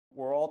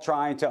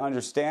trying to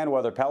understand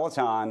whether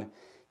Peloton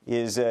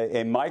is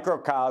a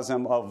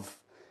microcosm of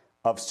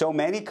so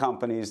many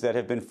companies that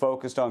have been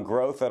focused on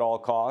growth at all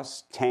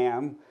costs,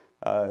 TAM,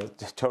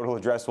 total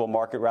addressable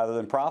market, rather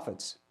than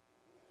profits.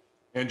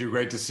 Andrew,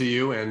 great to see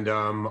you. And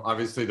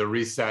obviously the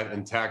reset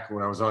in tech,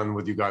 when I was on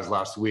with you guys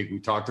last week, we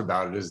talked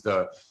about it, is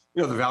the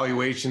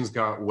valuations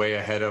got way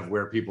ahead of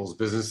where people's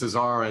businesses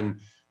are. And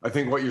I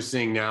think what you're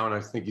seeing now, and I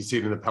think you see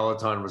it in the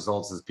Peloton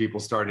results, is people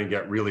starting to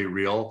get really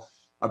real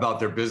about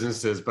their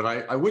businesses. But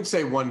I would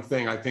say one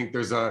thing: I think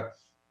there's a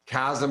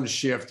chasm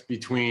shift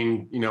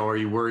between, are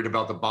you worried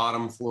about the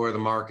bottom floor of the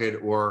market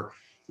or,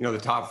 the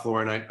top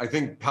floor? And I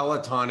think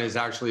Peloton is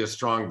actually a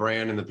strong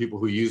brand, and the people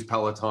who use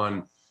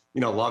Peloton,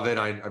 love it.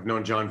 I've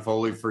known John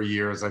Foley for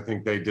years. I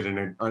think they did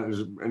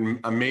an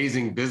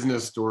amazing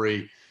business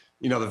story.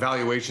 The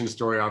valuation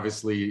story,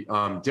 obviously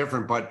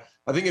different, but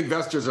I think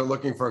investors are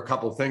looking for a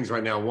couple things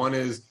right now. One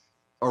is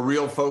a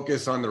real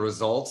focus on the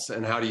results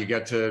and how do you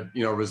get to,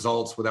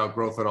 results without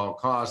growth at all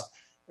costs.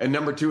 And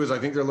number two is I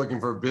think they're looking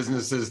for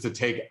businesses to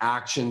take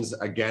actions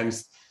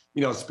against,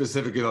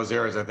 specifically those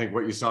areas. I think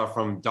what you saw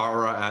from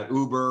Dara at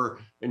Uber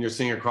and you're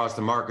seeing across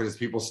the market is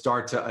people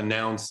start to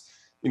announce,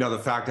 the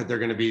fact that they're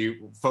going to be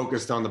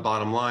focused on the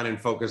bottom line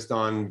and focused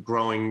on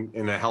growing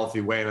in a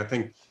healthy way. And I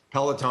think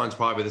Peloton's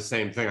probably the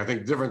same thing. I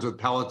think the difference with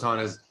Peloton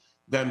is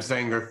them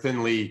saying they're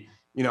thinly,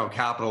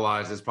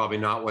 capitalized is probably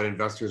not what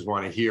investors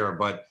want to hear.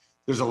 But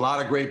there's a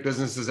lot of great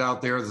businesses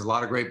out there. There's a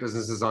lot of great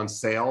businesses on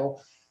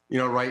sale.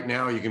 Right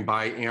now you can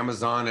buy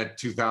Amazon at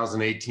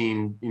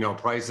 2018,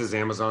 prices.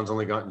 Amazon's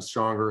only gotten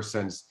stronger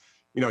since,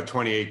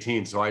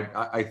 2018. So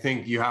I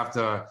think you have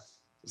to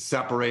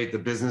separate the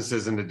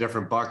businesses into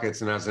different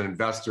buckets. And as an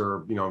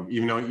investor,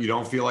 even though you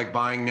don't feel like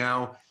buying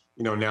now,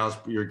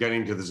 you're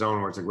getting to the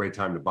zone where it's a great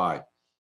time to buy.